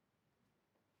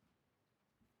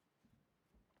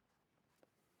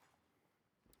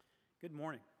Good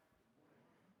morning.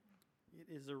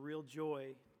 It is a real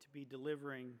joy to be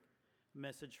delivering a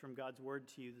message from God's Word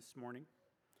to you this morning.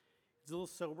 It's a little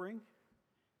sobering.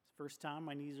 It's the first time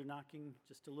my knees are knocking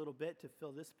just a little bit to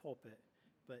fill this pulpit,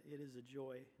 but it is a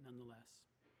joy nonetheless.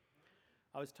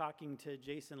 I was talking to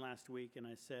Jason last week, and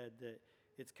I said that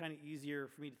it's kind of easier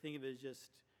for me to think of it as just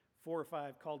 4 or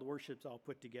 5 call to worships all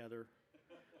put together.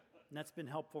 And that's been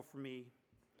helpful for me,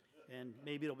 and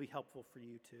maybe it'll be helpful for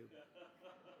you too.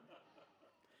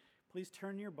 Please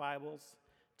turn your Bibles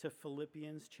to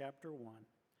Philippians chapter 1,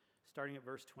 starting at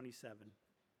verse 27.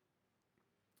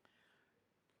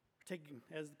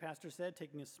 As the pastor said,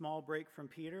 taking a small break from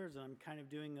Peter's, and I'm kind of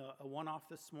doing a one-off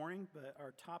this morning, but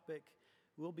our topic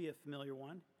will be a familiar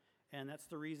one, and that's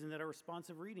the reason that our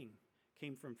responsive reading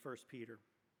came from 1 Peter.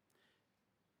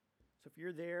 So if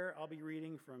you're there, I'll be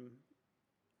reading from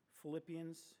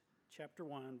Philippians chapter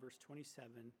 1, verse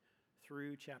 27,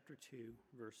 through chapter 2,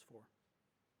 verse 4.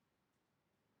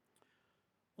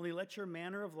 Only let your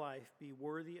manner of life be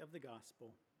worthy of the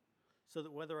gospel, so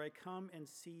that whether I come and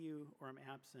see you or am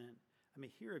absent, I may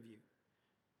hear of you,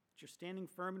 that you're standing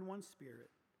firm in one spirit,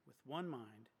 with one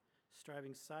mind,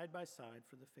 striving side by side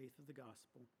for the faith of the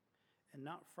gospel, and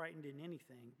not frightened in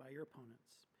anything by your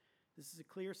opponents. This is a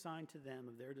clear sign to them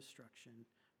of their destruction,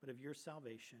 but of your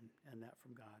salvation, and that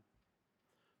from God.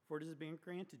 For it has been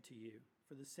granted to you,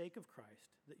 for the sake of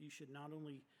Christ, that you should not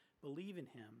only believe in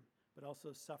him, but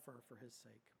also suffer for his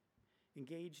sake,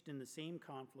 engaged in the same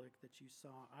conflict that you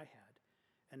saw I had,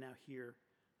 and now hear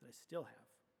that I still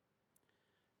have.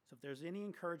 So if there's any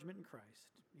encouragement in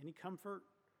Christ, any comfort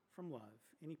from love,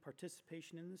 any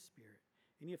participation in the Spirit,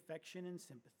 any affection and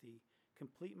sympathy,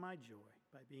 complete my joy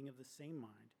by being of the same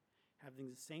mind, having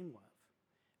the same love,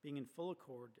 being in full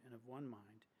accord and of one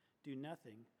mind. Do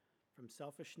nothing from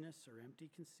selfishness or empty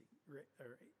conceit,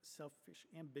 or selfish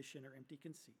ambition or empty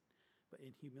conceit, but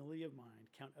in humility of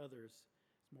mind, count others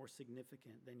as more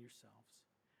significant than yourselves.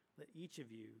 Let each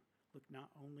of you look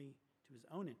not only to his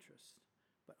own interests,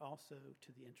 but also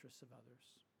to the interests of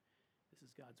others. This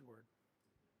is God's word.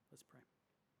 Let's pray.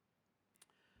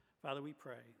 Father, we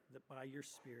pray that by your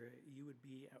Spirit, you would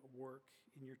be at work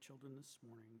in your children this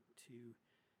morning to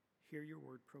hear your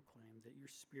word proclaimed, that your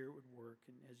Spirit would work,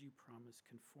 and as you promised,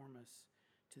 conform us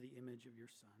to the image of your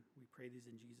Son. We pray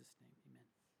these in Jesus' name. Amen.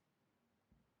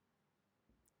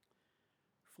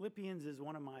 Philippians is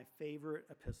one of my favorite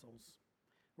epistles.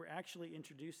 We're actually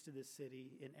introduced to this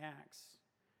city in Acts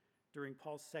during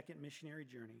Paul's second missionary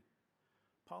journey.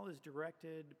 Paul is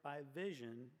directed by a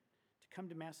vision to come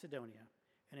to Macedonia.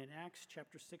 And in Acts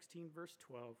chapter 16, verse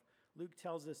 12, Luke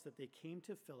tells us that they came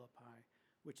to Philippi,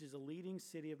 which is a leading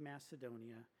city of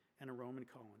Macedonia and a Roman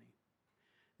colony.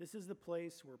 This is the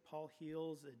place where Paul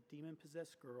heals a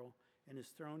demon-possessed girl and is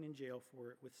thrown in jail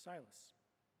for it with Silas.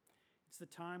 It's the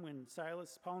time when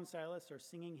Paul and Silas are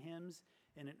singing hymns,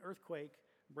 and an earthquake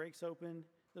breaks open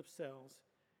the cells.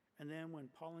 And then when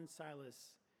Paul and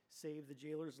Silas save the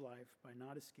jailer's life by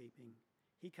not escaping,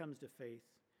 he comes to faith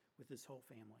with his whole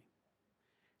family.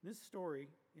 This story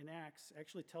in Acts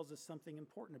actually tells us something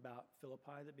important about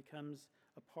Philippi that becomes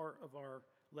a part of our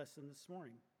lesson this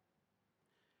morning.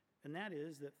 And that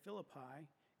is that Philippi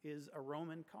is a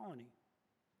Roman colony.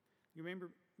 You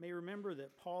may remember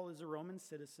that Paul is a Roman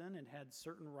citizen and had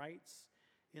certain rights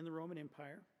in the Roman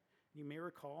Empire. You may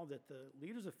recall that the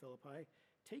leaders of Philippi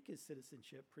take his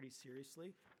citizenship pretty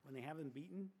seriously when they have him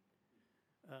beaten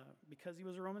because he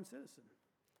was a Roman citizen.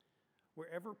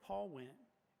 Wherever Paul went,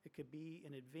 it could be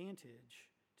an advantage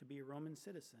to be a Roman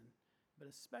citizen, but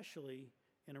especially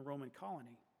in a Roman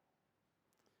colony.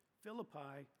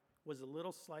 Philippi was a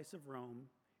little slice of Rome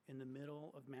in the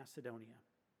middle of Macedonia.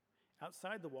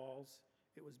 Outside the walls,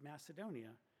 it was Macedonia,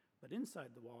 but inside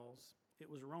the walls, it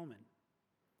was Roman.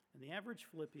 And the average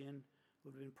Philippian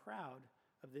would have been proud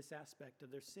of this aspect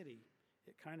of their city.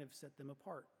 It kind of set them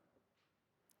apart.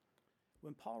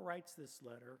 When Paul writes this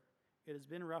letter, it has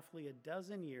been roughly a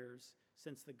dozen years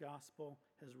since the gospel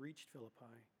has reached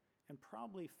Philippi, and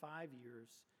probably 5 years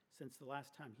since the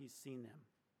last time he's seen them.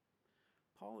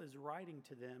 Paul is writing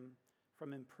to them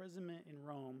from imprisonment in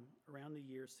Rome around the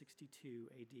year 62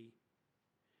 AD.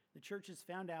 The church has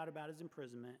found out about his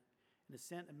imprisonment and has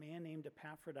sent a man named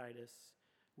Epaphroditus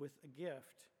with a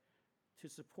gift to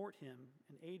support him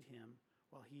and aid him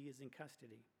while he is in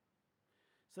custody.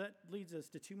 So that leads us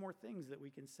to 2 more things that we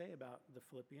can say about the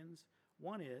Philippians.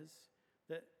 One is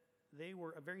that they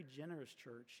were a very generous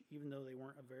church, even though they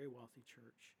weren't a very wealthy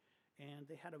church. And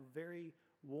they had a very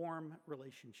warm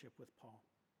relationship with Paul.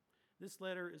 This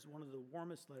letter is one of the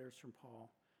warmest letters from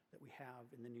Paul that we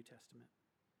have in the New Testament.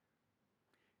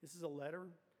 This is a letter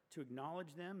to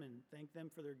acknowledge them and thank them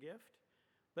for their gift,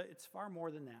 but it's far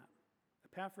more than that.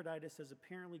 Epaphroditus has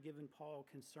apparently given Paul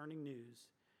concerning news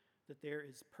that there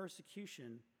is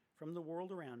persecution from the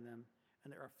world around them,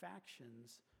 and there are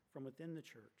factions from within the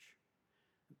church.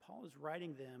 And Paul is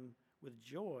writing them with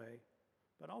joy,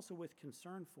 but also with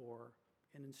concern for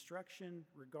and instruction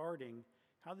regarding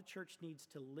how the church needs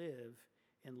to live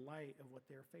in light of what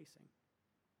they're facing.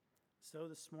 So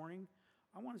this morning,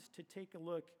 I want us to take a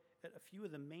look at a few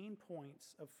of the main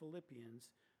points of Philippians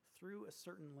through a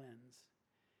certain lens.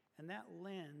 And that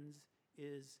lens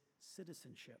is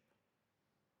citizenship.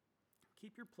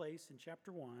 Keep your place in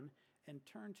chapter 1 and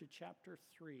turn to chapter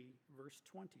 3, verse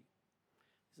 20.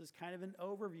 This is kind of an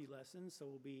overview lesson, so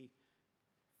we'll be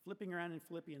flipping around in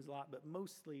Philippians a lot, but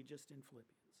mostly just in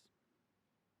Philippians.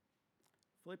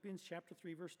 Philippians chapter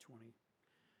 3, verse 20.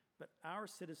 But our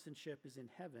citizenship is in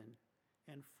heaven,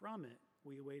 and from it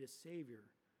we await a Savior,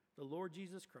 the Lord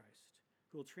Jesus Christ,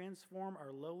 who will transform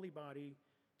our lowly body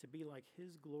to be like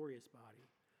his glorious body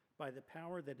by the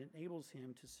power that enables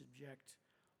him to subject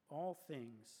all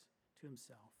things to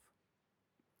himself.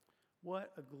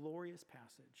 What a glorious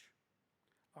passage.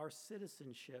 Our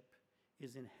citizenship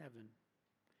is in heaven.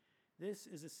 This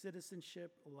is a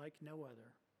citizenship like no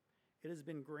other. It has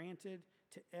been granted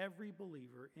to every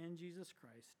believer in Jesus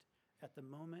Christ at the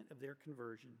moment of their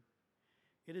conversion.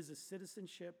 It is a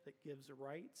citizenship that gives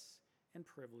rights and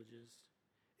privileges.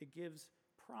 It gives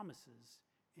promises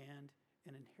and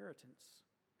an inheritance.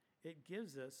 It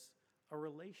gives us a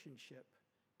relationship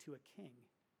to a king.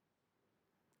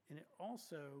 And it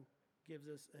also gives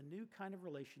us a new kind of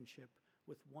relationship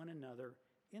with one another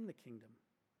in the kingdom.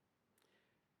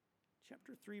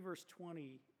 Chapter 3, verse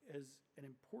 20 is an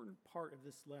important part of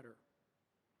this letter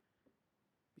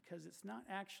because it's not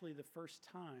actually the first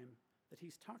time that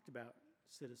he's talked about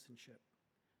citizenship.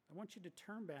 I want you to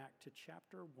turn back to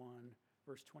chapter 1,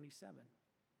 verse 27.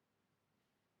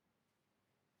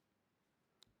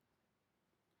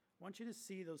 I want you to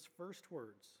see those first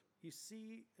words. You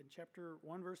see in chapter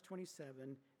 1, verse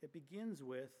 27, it begins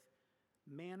with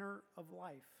manner of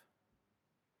life.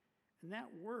 And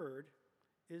that word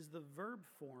is the verb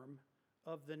form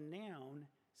of the noun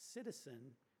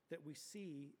citizen that we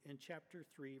see in chapter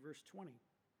 3, verse 20.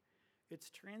 It's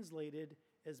translated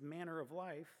as manner of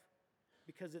life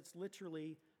because it's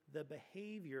literally the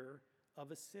behavior of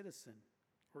a citizen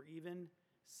or even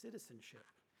citizenship.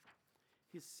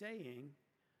 He's saying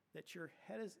that your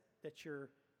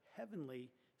heavenly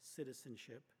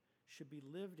citizenship should be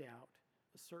lived out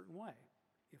a certain way.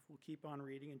 If we'll keep on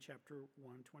reading in chapter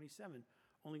 1:27,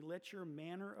 only let your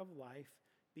manner of life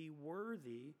be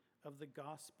worthy of the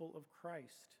gospel of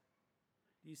Christ.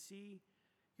 You see,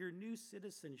 your new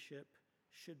citizenship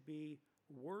should be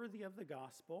worthy of the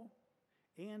gospel,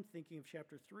 and thinking of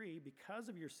chapter 3, because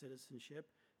of your citizenship,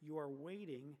 you are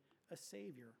waiting a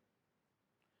Savior.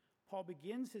 Paul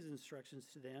begins his instructions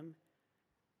to them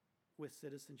with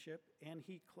citizenship, and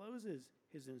he closes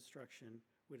his instruction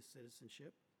with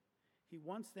citizenship. He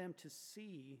wants them to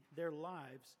see their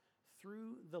lives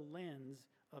through the lens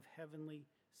of heavenly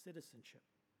citizenship.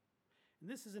 And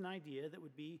this is an idea that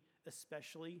would be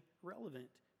especially relevant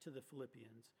to the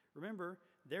Philippians. Remember,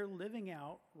 they're living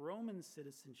out Roman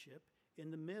citizenship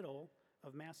in the middle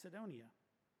of Macedonia.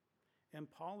 And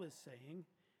Paul is saying,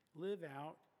 live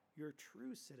out your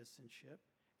true citizenship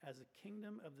as a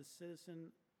kingdom of the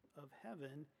citizen of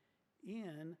heaven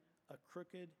in a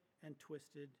crooked and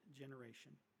twisted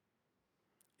generation.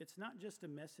 It's not just a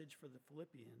message for the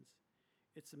Philippians,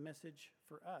 it's a message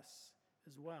for us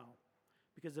as well.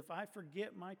 Because if I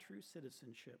forget my true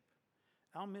citizenship,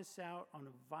 I'll miss out on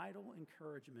a vital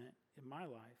encouragement in my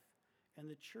life, and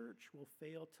the church will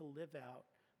fail to live out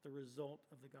the result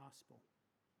of the gospel.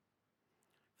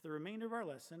 For the remainder of our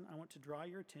lesson, I want to draw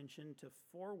your attention to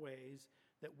 4 ways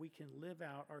that we can live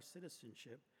out our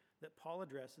citizenship that Paul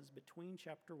addresses between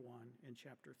chapter 1 and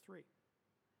chapter 3.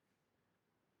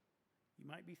 You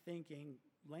might be thinking,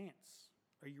 Lance,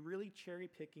 are you really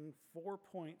cherry-picking 4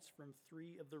 points from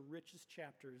 3 of the richest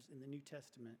chapters in the New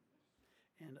Testament?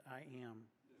 And I am.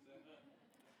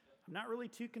 I'm not really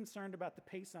too concerned about the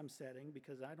pace I'm setting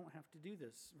because I don't have to do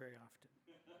this very often.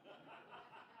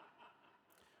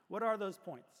 What are those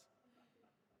points?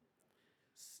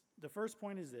 The first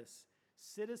point is this: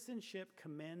 citizenship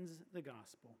commends the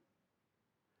gospel.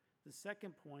 The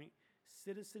second point,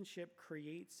 citizenship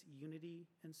creates unity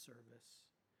and service.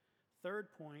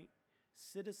 Third point,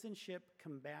 citizenship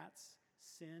combats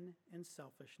sin and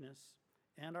selfishness.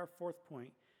 And our fourth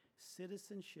point,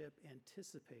 citizenship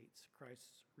anticipates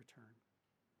Christ's return.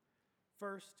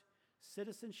 First,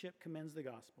 citizenship commends the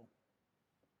gospel.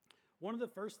 One of the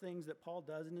first things that Paul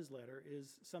does in his letter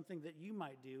is something that you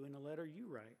might do in a letter you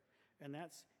write, and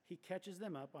that's he catches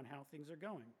them up on how things are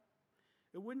going.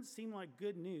 It wouldn't seem like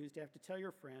good news to have to tell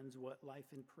your friends what life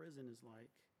in prison is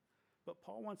like, but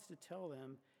Paul wants to tell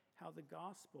them how the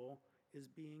gospel is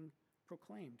being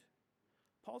proclaimed.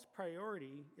 Paul's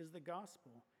priority is the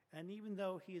gospel, and even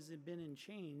though he has been in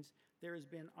chains, there has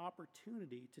been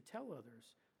opportunity to tell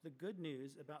others the good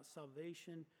news about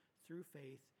salvation through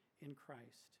faith in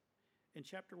Christ. In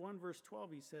chapter 1, verse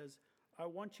 12, he says, I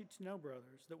want you to know,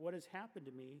 brothers, that what has happened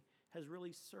to me has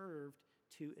really served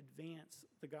to advance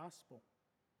the gospel.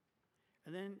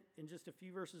 And then in just a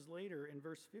few verses later, in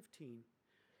verse 15,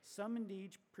 some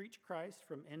indeed preach Christ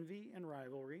from envy and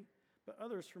rivalry, but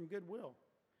others from goodwill.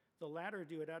 The latter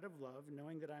do it out of love,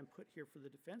 knowing that I am put here for the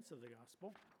defense of the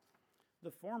gospel.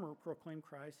 The former proclaim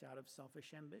Christ out of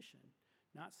selfish ambition,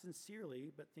 not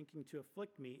sincerely, but thinking to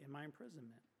afflict me in my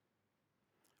imprisonment.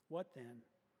 What then?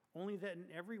 Only that in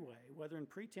every way, whether in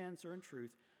pretense or in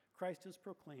truth, Christ is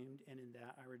proclaimed, and in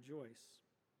that I rejoice.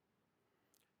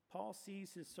 Paul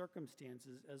sees his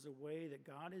circumstances as a way that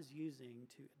God is using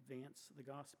to advance the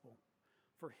gospel.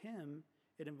 For him,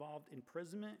 it involved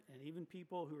imprisonment and even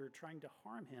people who were trying to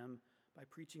harm him by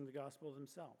preaching the gospel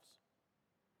themselves.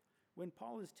 When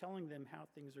Paul is telling them how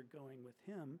things are going with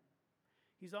him,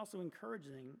 he's also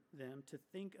encouraging them to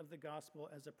think of the gospel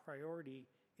as a priority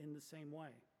in the same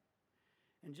way.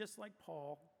 And just like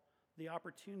Paul, the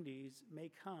opportunities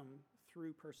may come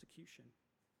through persecution.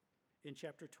 In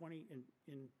chapter 20,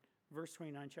 in verse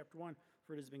 29, chapter 1,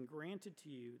 for it has been granted to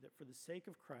you that for the sake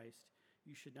of Christ,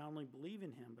 you should not only believe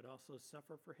in him, but also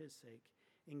suffer for his sake,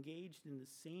 engaged in the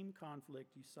same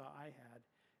conflict you saw I had,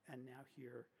 and now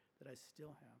hear that I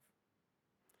still have.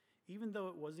 Even though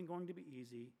it wasn't going to be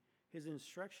easy, his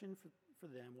instruction for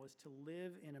them was to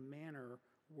live in a manner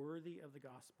worthy of the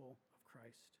gospel of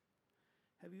Christ.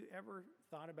 Have you ever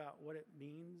thought about what it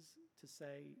means to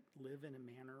say, live in a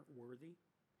manner worthy?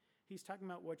 He's talking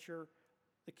about what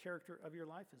the character of your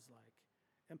life is like.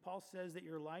 And Paul says that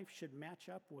your life should match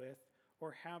up with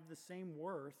or have the same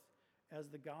worth as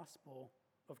the gospel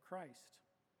of Christ.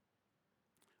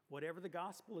 Whatever the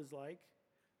gospel is like,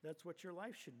 that's what your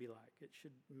life should be like. It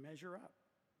should measure up.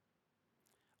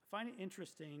 I find it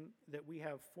interesting that we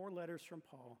have 4 letters from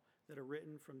Paul that are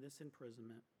written from this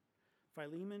imprisonment: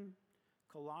 Philemon,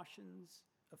 Colossians,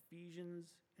 Ephesians,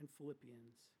 and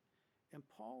Philippians. And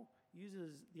Paul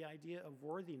uses the idea of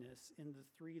worthiness in the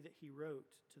 3 that he wrote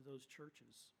to those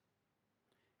churches.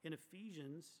 In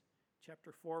Ephesians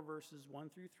chapter 4, verses 1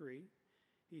 through 3,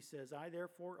 he says, I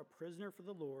therefore, a prisoner for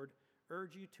the Lord,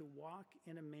 urge you to walk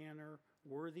in a manner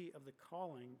worthy of the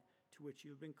calling to which you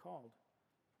have been called,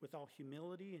 with all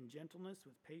humility and gentleness,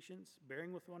 with patience,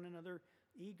 bearing with one another,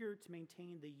 eager to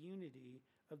maintain the unity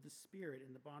of the Spirit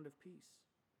in the bond of peace.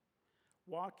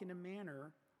 Walk in a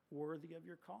manner worthy of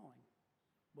your calling.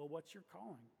 Well, what's your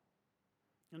calling?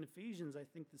 In Ephesians, I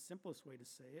think the simplest way to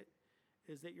say it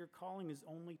is that your calling is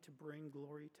only to bring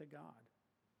glory to God.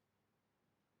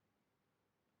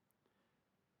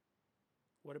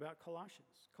 What about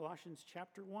Colossians? Colossians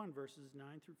chapter 1, verses 9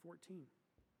 through 14.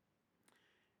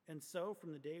 And so,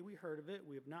 from the day we heard of it,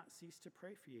 we have not ceased to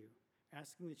pray for you,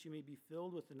 asking that you may be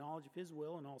filled with the knowledge of his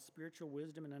will and all spiritual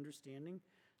wisdom and understanding,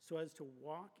 so as to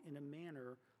walk in a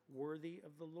manner worthy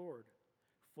of the Lord,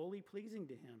 fully pleasing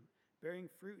to him, bearing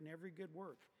fruit in every good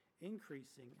work,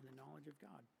 increasing in the knowledge of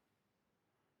God.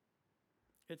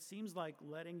 It seems like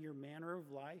letting your manner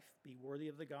of life be worthy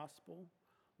of the gospel,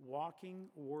 walking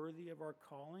worthy of our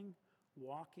calling,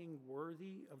 walking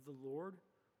worthy of the Lord,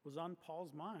 was on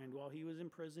Paul's mind while he was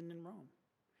imprisoned in Rome.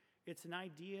 It's an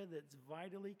idea that's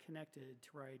vitally connected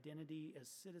to our identity as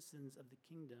citizens of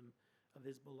the kingdom of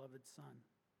his beloved Son.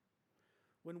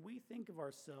 When we think of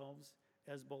ourselves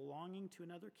as belonging to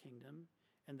another kingdom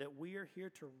and that we are here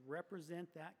to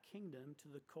represent that kingdom to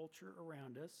the culture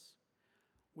around us,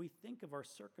 we think of our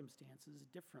circumstances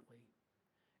differently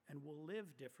and will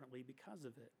live differently because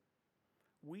of it.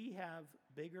 We have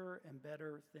bigger and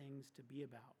better things to be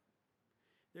about.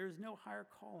 There is no higher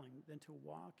calling than to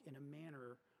walk in a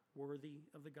manner worthy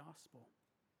of the gospel.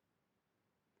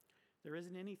 There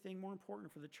isn't anything more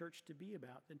important for the church to be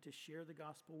about than to share the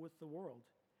gospel with the world.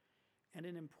 And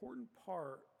an important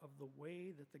part of the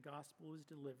way that the gospel is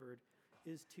delivered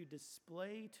is to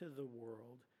display to the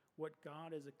world what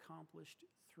God has accomplished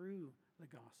through the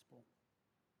gospel.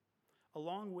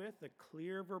 Along with a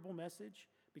clear verbal message,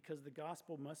 because the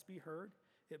gospel must be heard,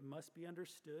 it must be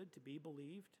understood to be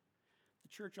believed, the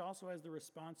church also has the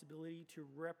responsibility to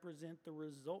represent the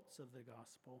results of the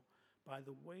gospel by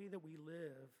the way that we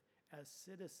live as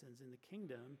citizens in the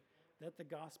kingdom that the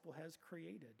gospel has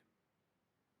created.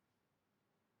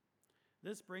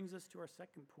 This brings us to our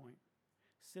second point.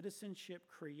 Citizenship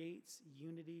creates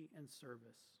unity and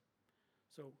service.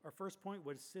 So our first point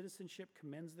was citizenship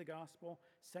commends the gospel.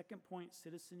 Second point,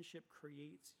 citizenship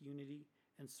creates unity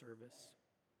and service.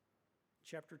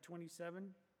 Chapter 27,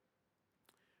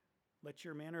 let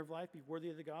your manner of life be worthy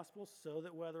of the gospel, so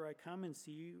that whether I come and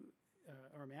see you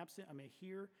or am absent, I may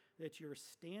hear that you're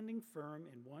standing firm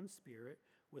in one spirit,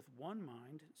 with one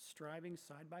mind, striving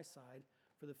side by side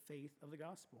for the faith of the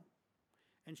gospel.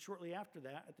 And shortly after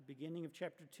that, at the beginning of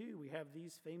chapter 2, we have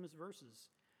these famous verses.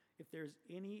 If there's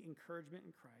any encouragement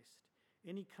in Christ,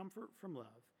 any comfort from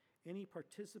love, any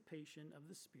participation of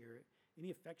the Spirit, any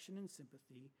affection and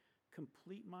sympathy,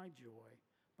 complete my joy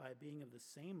by being of the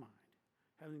same mind,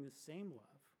 having the same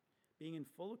love, being in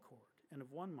full accord and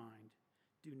of one mind.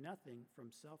 Do nothing from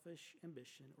selfish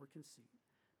ambition or conceit,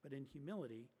 but in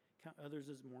humility count others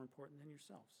as more important than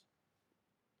yourselves.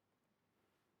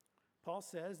 Paul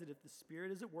says that if the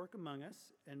Spirit is at work among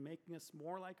us and making us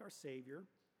more like our Savior,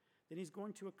 then he's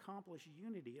going to accomplish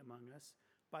unity among us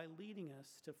by leading us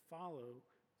to follow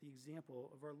the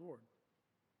example of our Lord.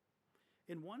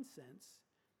 In one sense,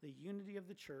 the unity of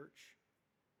the church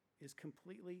is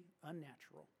completely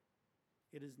unnatural.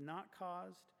 It is not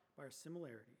caused by our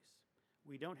similarities.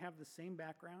 We don't have the same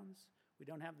backgrounds. We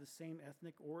don't have the same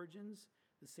ethnic origins,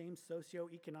 the same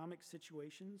socioeconomic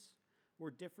situations.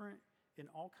 We're different in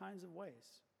all kinds of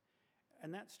ways.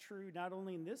 And that's true not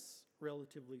only in this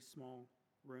relatively small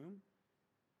room,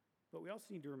 but we also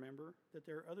need to remember that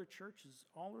there are other churches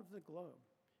all over the globe,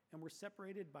 and we're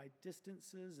separated by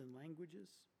distances and languages.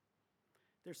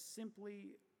 There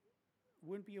simply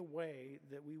wouldn't be a way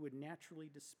that we would naturally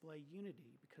display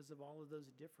unity because of all of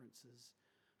those differences,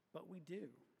 but we do.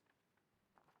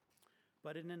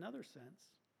 But in another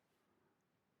sense,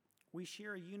 we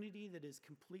share a unity that is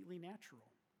completely natural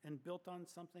and built on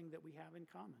something that we have in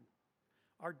common.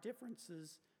 Our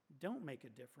differences don't make a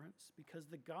difference because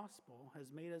the gospel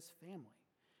has made us family,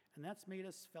 and that's made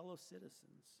us fellow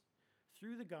citizens.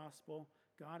 Through the gospel,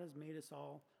 God has made us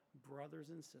all brothers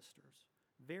and sisters,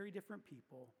 very different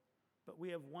people, but we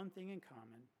have one thing in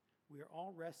common. We are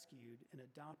all rescued and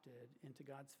adopted into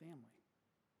God's family.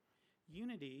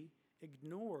 Unity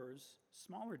ignores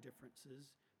smaller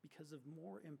differences because of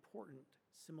more important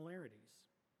similarities.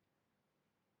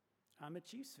 I'm a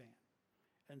Chiefs fan.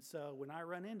 And so when I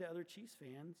run into other Chiefs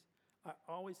fans, I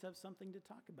always have something to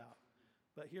talk about.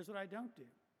 But here's what I don't do.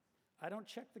 I don't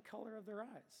check the color of their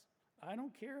eyes. I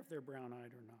don't care if they're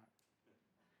brown-eyed or not.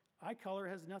 Eye color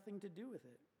has nothing to do with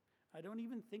it. I don't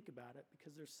even think about it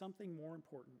because there's something more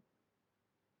important.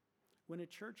 When a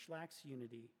church lacks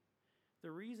unity,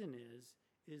 the reason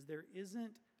is there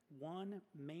isn't one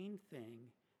main thing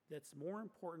that's more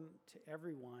important to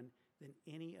everyone than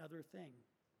any other thing.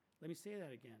 Let me say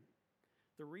that again.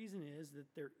 The reason is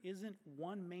that there isn't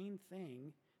one main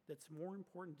thing that's more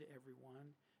important to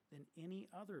everyone than any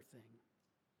other thing.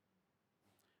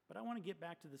 But I want to get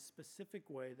back to the specific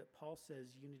way that Paul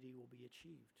says unity will be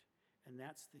achieved, and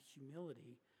that's the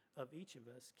humility of each of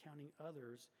us counting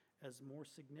others as more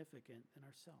significant than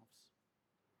ourselves.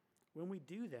 When we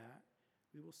do that,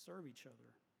 we will serve each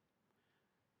other.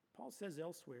 Paul says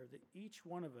elsewhere that each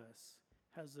one of us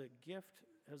has a gift,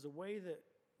 has a way that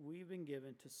we've been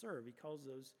given to serve. He calls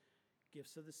those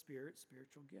gifts of the Spirit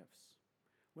spiritual gifts.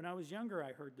 When I was younger,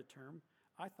 I heard the term.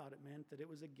 I thought it meant that it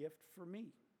was a gift for me.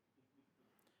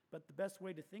 But the best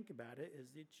way to think about it is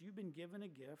that you've been given a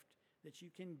gift that you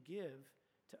can give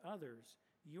to others.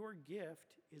 Your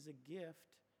gift is a gift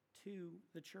to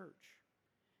the church.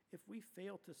 If we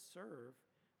fail to serve,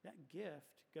 that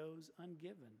gift goes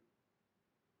ungiven,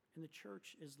 and the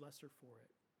church is lesser for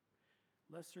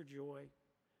it. Lesser joy,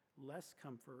 less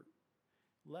comfort,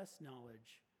 less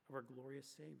knowledge of our glorious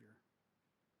Savior.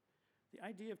 The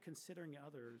idea of considering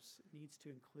others needs to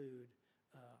include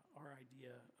our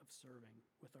idea of serving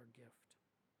with our gift.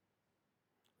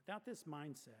 Without this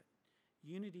mindset,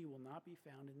 unity will not be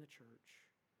found in the church,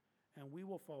 and we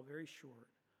will fall very short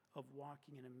of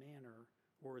walking in a manner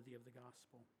worthy of the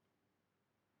gospel.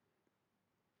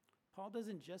 Paul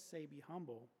doesn't just say be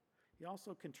humble, he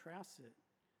also contrasts it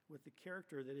with the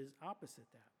character that is opposite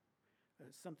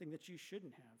that, something that you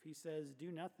shouldn't have. He says,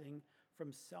 do nothing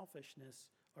from selfishness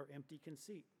or empty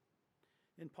conceit.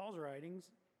 In Paul's writings,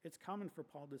 it's common for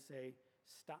Paul to say,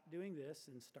 stop doing this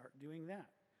and start doing that.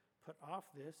 Put off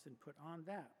this and put on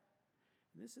that.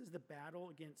 And this is the battle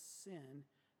against sin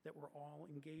that we're all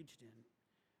engaged in.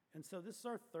 And so this is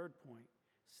our third point.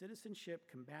 Citizenship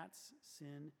combats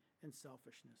sin and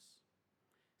selfishness.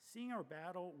 Seeing our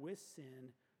battle with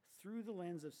sin through the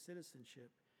lens of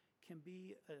citizenship can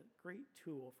be a great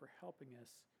tool for helping us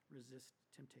resist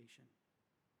temptation.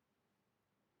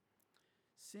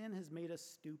 Sin has made us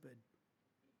stupid.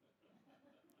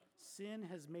 Sin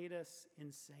has made us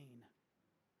insane.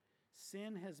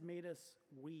 Sin has made us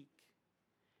weak.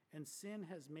 And sin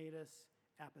has made us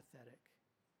apathetic.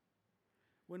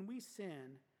 When we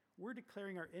sin, we're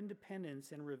declaring our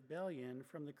independence and rebellion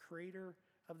from the creator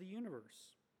of the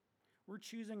universe. We're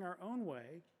choosing our own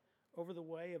way over the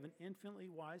way of an infinitely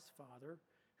wise Father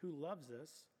who loves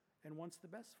us and wants the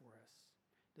best for us.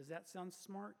 Does that sound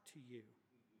smart to you?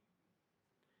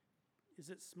 Is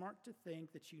it smart to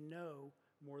think that you know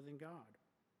more than God?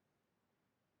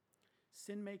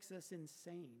 Sin makes us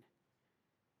insane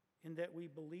in that we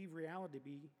believe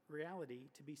reality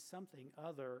to be something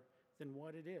other than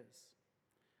what it is.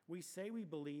 We say we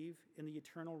believe in the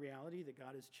eternal reality that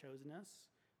God has chosen us,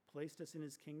 placed us in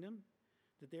his kingdom,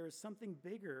 that there is something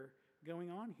bigger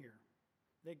going on here,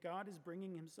 that God is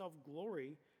bringing himself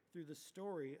glory through the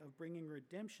story of bringing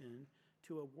redemption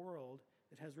to a world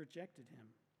that has rejected him.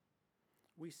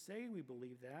 We say we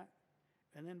believe that,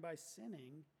 and then by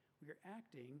sinning, we are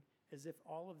acting as if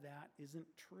all of that isn't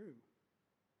true.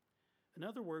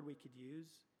 Another word we could use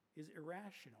is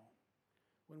irrational.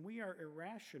 When we are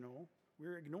irrational,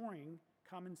 we're ignoring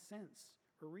common sense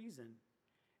or reason.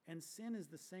 And sin is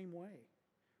the same way.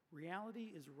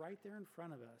 Reality is right there in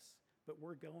front of us, but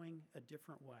we're going a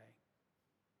different way.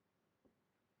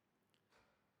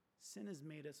 Sin has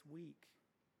made us weak.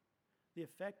 The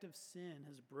effect of sin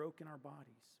has broken our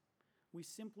bodies. We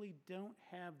simply don't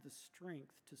have the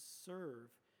strength to serve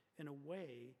in a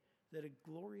way that a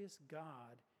glorious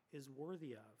God is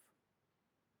worthy of.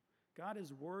 God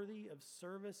is worthy of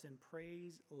service and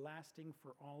praise lasting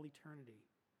for all eternity.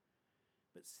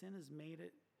 But sin has made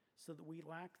it so that we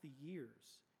lack the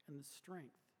years and the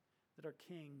strength that our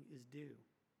King is due.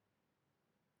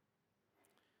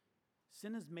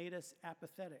 Sin has made us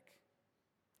apathetic.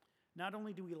 Not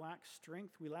only do we lack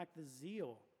strength, we lack the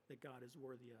zeal that God is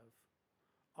worthy of.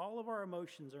 All of our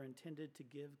emotions are intended to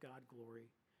give God glory,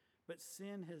 but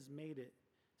sin has made it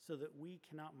so that we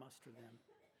cannot muster them.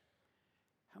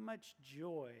 How much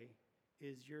joy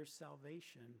is your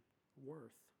salvation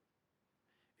worth?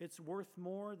 It's worth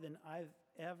more than I've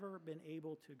ever been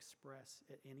able to express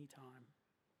at any time.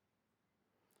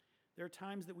 There are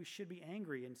times that we should be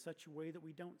angry in such a way that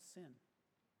we don't sin.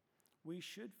 We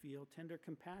should feel tender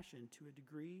compassion to a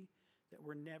degree that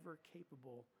we're never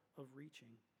capable of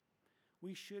reaching.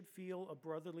 We should feel a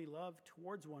brotherly love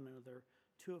towards one another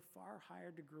to a far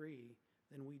higher degree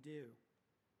than we do.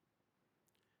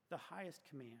 The highest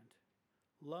command,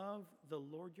 love the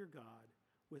Lord your God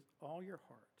with all your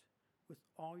heart, with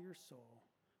all your soul,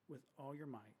 with all your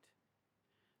might.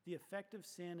 The effect of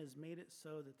sin has made it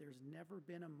so that there's never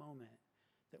been a moment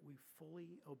that we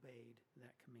fully obeyed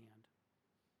that command.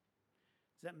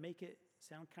 Does that make it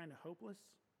sound kind of hopeless?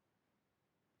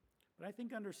 But I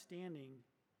think understanding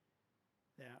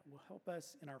that will help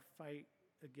us in our fight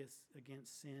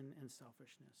against sin and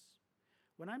selfishness.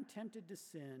 When I'm tempted to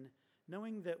sin,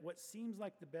 knowing that what seems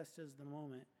like the best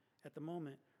at the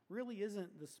moment really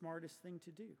isn't the smartest thing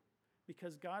to do.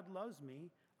 Because God loves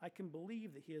me, I can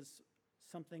believe that he has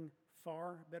something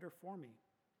far better for me.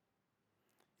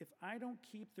 If I don't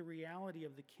keep the reality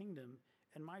of the kingdom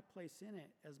and my place in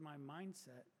it as my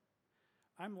mindset,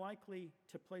 I'm likely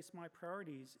to place my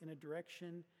priorities in a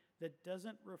direction that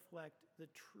doesn't reflect the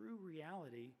true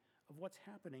reality of what's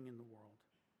happening in the world.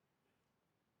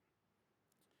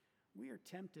 We are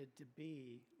tempted to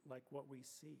be like what we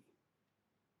see.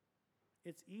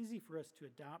 It's easy for us to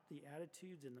adopt the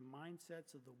attitudes and the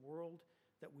mindsets of the world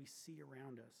that we see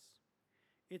around us.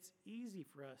 It's easy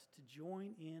for us to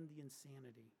join in the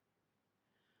insanity.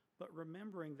 But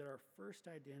remembering that our first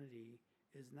identity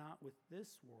is not with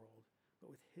this world, but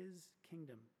with his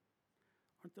kingdom.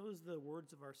 Aren't those the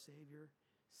words of our Savior?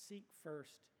 Seek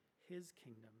first his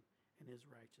kingdom and his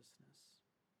righteousness.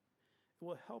 It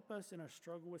will help us in our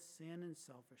struggle with sin and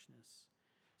selfishness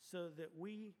so that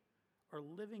we are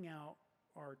living out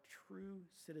our true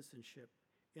citizenship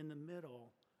in the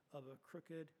middle of a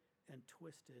crooked and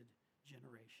twisted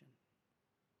generation.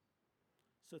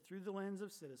 So through the lens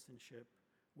of citizenship,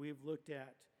 we've looked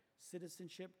at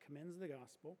citizenship commends the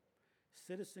gospel,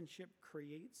 citizenship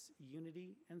creates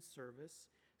unity and service,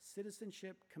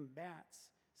 citizenship combats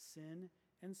sin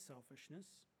and selfishness,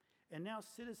 and now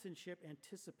citizenship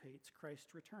anticipates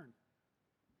Christ's return.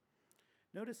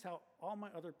 Notice how all my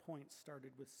other points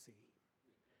started with C.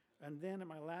 And then at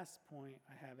my last point,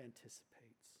 I have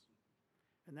anticipates.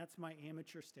 And that's my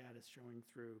amateur status showing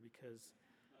through, because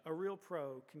a real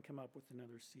pro can come up with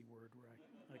another C word where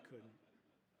I couldn't.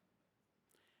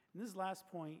 And this last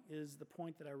point is the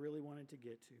point that I really wanted to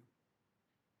get to.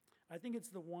 I think it's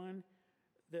the one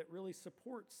that really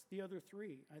supports the other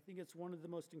three. I think it's one of the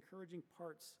most encouraging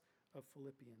parts of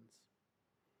Philippians.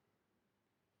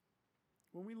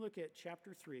 When we look at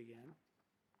chapter 3 again,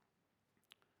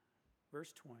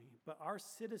 verse 20, but our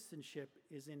citizenship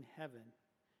is in heaven,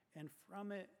 and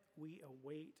from it we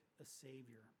await a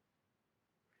Savior.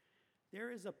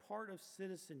 There is a part of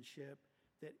citizenship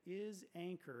that is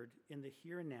anchored in the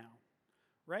here and now.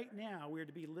 Right now, we are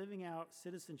to be living out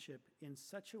citizenship in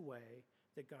such a way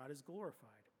that God is glorified.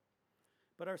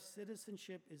 But our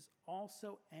citizenship is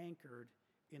also anchored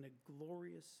in a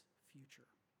glorious future.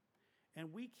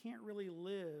 And we can't really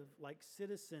live like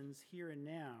citizens here and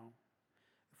now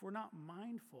if we're not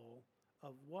mindful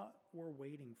of what we're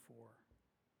waiting for.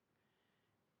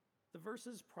 The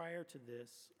verses prior to this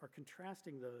are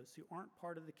contrasting those who aren't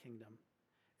part of the kingdom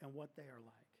and what they are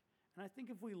like. And I think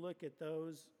if we look at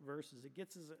those verses, it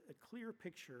gets us a clear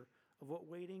picture of what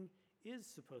waiting is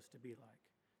supposed to be like.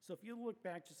 So if you look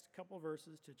back just a couple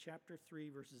verses to chapter 3,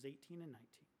 verses 18 and 19.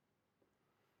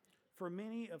 For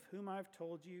many of whom I've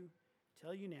told you,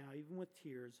 tell you now, even with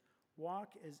tears, walk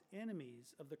as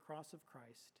enemies of the cross of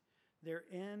Christ. Their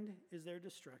end is their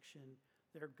destruction,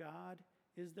 their God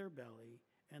is their belly,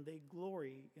 and they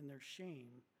glory in their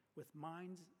shame with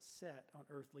minds set on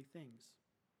earthly things.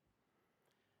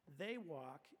 They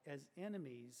walk as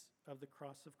enemies of the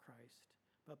cross of Christ,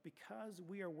 but because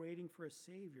we are waiting for a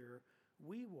Savior,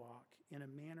 we walk in a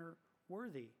manner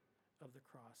worthy of the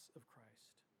cross of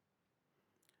Christ.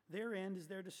 Their end is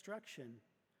their destruction,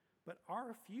 but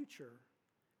our future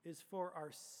is for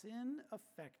our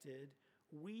sin-affected,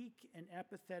 weak, and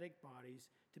apathetic bodies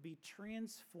to be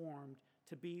transformed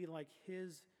to be like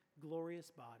His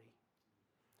glorious body.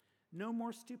 No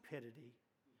more stupidity,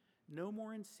 no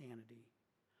more insanity,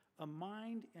 a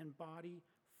mind and body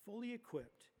fully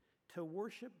equipped to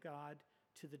worship God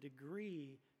to the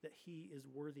degree that He is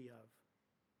worthy of.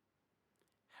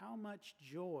 How much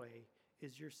joy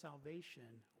is your salvation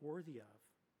worthy of?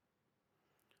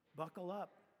 Buckle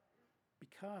up,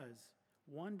 because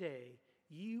one day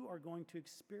you are going to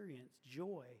experience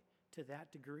joy to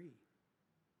that degree.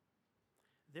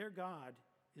 Their God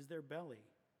is their belly,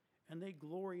 and they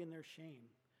glory in their shame.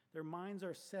 Their minds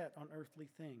are set on earthly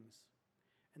things,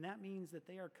 and that means that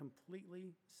they are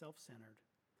completely self-centered.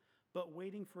 But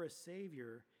waiting for a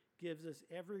Savior gives us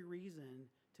every reason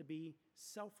to be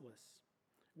selfless.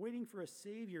 Waiting for a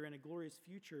Savior and a glorious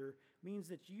future means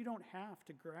that you don't have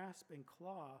to grasp and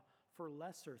claw for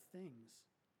lesser things.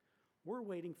 We're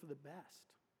waiting for the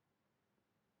best.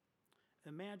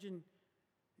 Imagine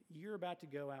you're about to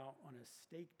go out on a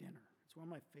steak dinner. It's one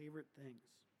of my favorite things.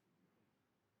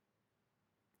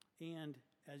 And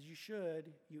as you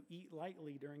should, you eat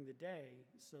lightly during the day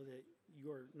so that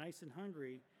you're nice and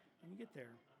hungry when you get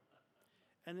there.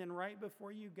 And then right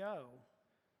before you go,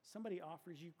 somebody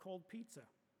offers you cold pizza.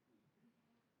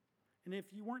 And if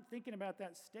you weren't thinking about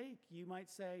that steak, you might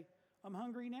say, I'm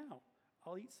hungry now.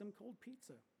 I'll eat some cold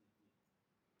pizza.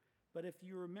 But if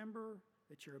you remember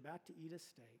that you're about to eat a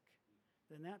steak,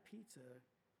 then that pizza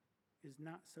is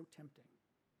not so tempting.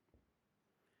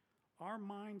 Our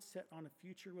mindset on a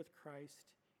future with Christ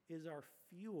is our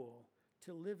fuel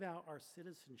to live out our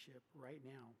citizenship right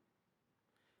now.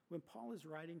 When Paul is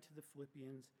writing to the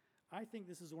Philippians, I think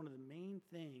this is one of the main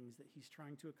things that he's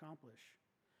trying to accomplish,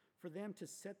 for them to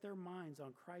set their minds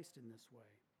on Christ in this way.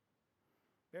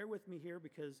 Bear with me here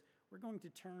because we're going to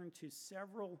turn to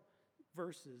several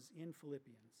verses in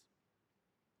Philippians.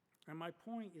 And my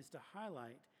point is to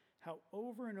highlight how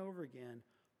over and over again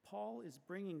Paul is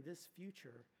bringing this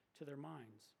future to their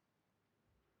minds.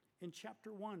 In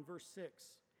chapter 1, verse 6,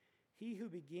 he who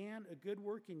began a good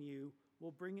work in you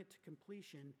will bring it to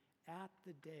completion at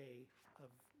the day of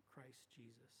Christ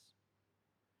Jesus.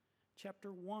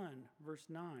 Chapter 1, verse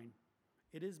 9,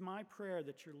 it is my prayer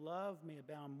that your love may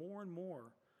abound more and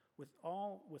more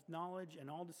with knowledge and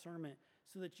all discernment,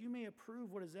 so that you may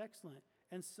approve what is excellent,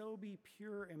 and so be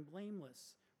pure and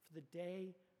blameless for the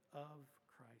day of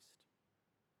Christ.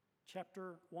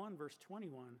 Chapter 1, verse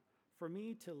 21, for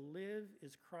me to live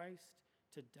is Christ,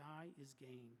 to die is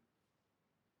gain.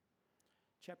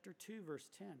 Chapter 2, verse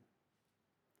 10,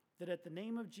 that at the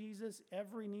name of Jesus,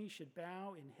 every knee should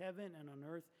bow in heaven and on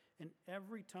earth, and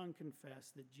every tongue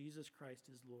confess that Jesus Christ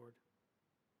is Lord.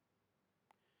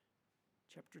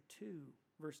 Chapter 2,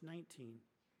 verse 19,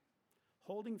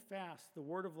 holding fast the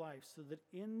word of life, so that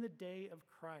in the day of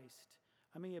Christ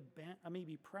I may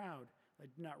be proud, I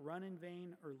do not run in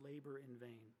vain or labor in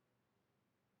vain.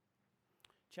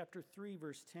 Chapter 3,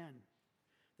 verse 10,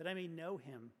 that I may know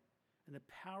him and the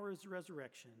power of his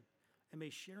resurrection, and may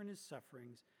share in his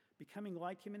sufferings, becoming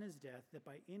like him in his death, that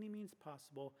by any means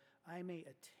possible I may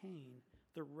attain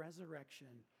the resurrection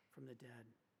from the dead.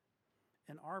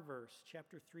 And our verse,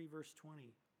 chapter 3, verse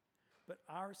 20, but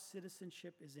our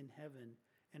citizenship is in heaven,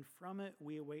 and from it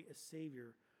we await a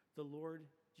Savior, the Lord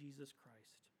Jesus Christ.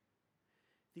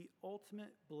 The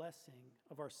ultimate blessing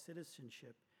of our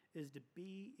citizenship is to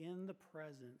be in the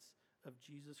presence of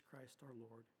Jesus Christ our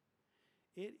Lord.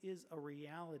 It is a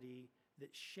reality that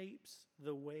shapes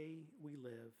the way we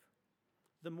live.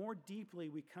 The more deeply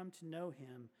we come to know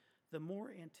him, the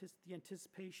more the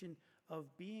anticipation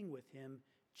of being with him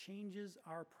changes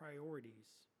our priorities.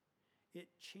 It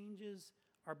changes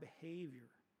our behavior.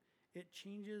 It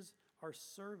changes our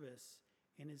service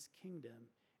in his kingdom,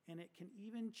 and it can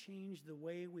even change the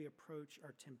way we approach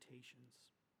our temptations.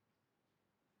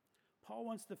 Paul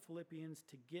wants the Philippians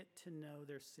to get to know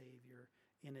their Savior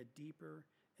in a deeper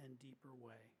and deeper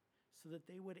way, so that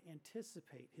they would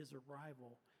anticipate his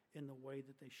arrival in the way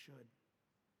that they should.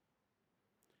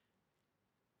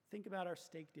 Think about our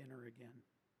steak dinner again.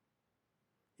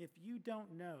 If you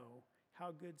don't know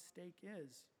how good steak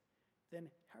is, then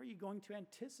how are you going to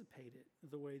anticipate it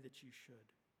the way that you should?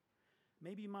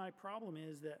 Maybe my problem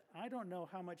is that I don't know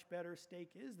how much better steak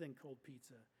is than cold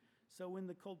pizza. So when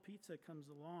the cold pizza comes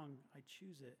along, I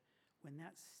choose it when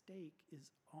that steak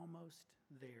is almost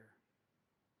there.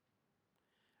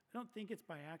 I don't think it's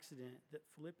by accident that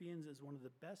Philippians is one of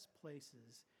the best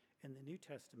places in the New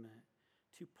Testament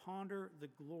to ponder the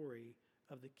glory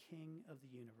of the King of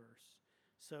the universe.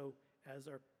 So, as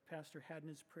our pastor had in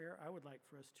his prayer, I would like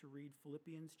for us to read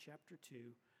Philippians chapter 2,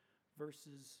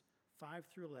 verses 5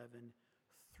 through 11,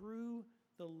 through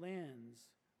the lens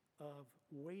of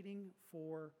waiting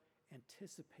for,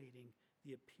 anticipating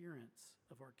the appearance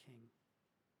of our King.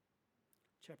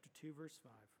 Chapter 2, verse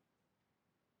 5.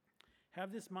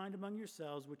 Have this mind among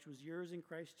yourselves, which was yours in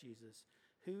Christ Jesus,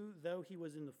 who, though he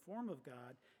was in the form of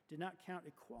God, did not count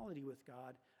equality with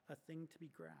God a thing to be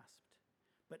grasped,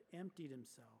 but emptied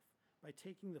himself by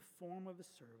taking the form of a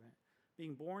servant,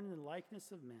 being born in the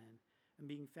likeness of men, and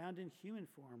being found in human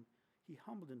form, he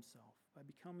humbled himself by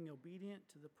becoming obedient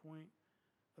to the point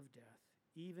of death,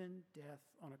 even death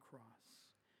on a cross.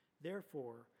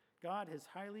 Therefore, God has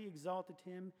highly exalted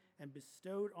him and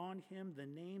bestowed on him the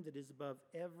name that is above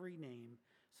every name,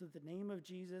 so that the name of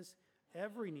Jesus,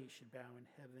 every knee should bow in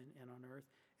heaven and on earth,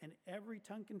 and every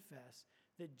tongue confess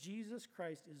that Jesus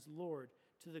Christ is Lord,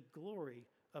 to the glory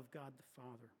of God the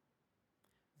Father.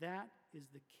 That is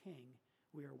the King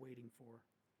we are waiting for.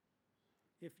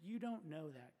 If you don't know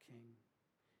that King,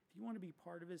 if you want to be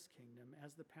part of his kingdom,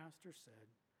 as the pastor said,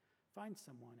 find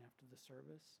someone after the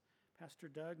service. Pastor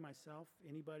Doug, myself,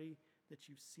 anybody that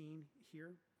you've seen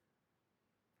here,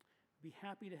 be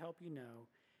happy to help you know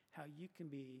how you can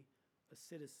be a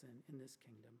citizen in this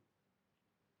kingdom.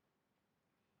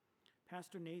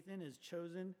 Pastor Nathan has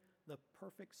chosen the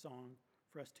perfect song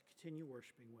for us to continue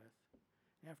worshiping with.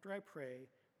 After I pray,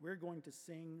 we're going to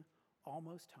sing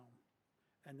Almost Home,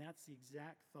 and that's the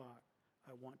exact thought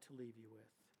I want to leave you with.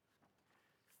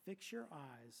 Fix your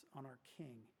eyes on our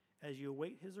King as you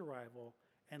await his arrival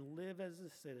and live as a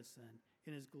citizen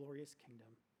in his glorious kingdom.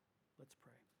 Let's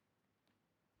pray.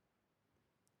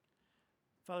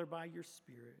 Father, by your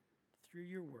Spirit, through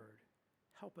your word,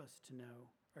 help us to know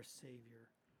our Savior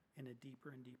in a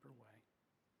deeper and deeper way,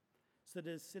 so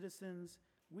that as citizens,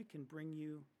 we can bring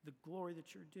you the glory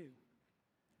that you're due.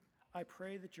 I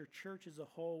pray that your church as a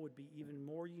whole would be even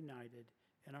more united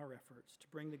in our efforts to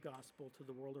bring the gospel to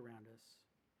the world around us.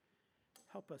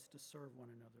 Help us to serve one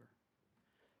another.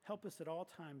 Help us at all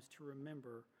times to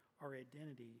remember our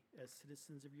identity as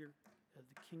citizens of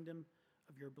the kingdom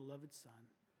of your beloved Son.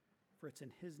 For it's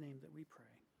in his name that we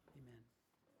pray.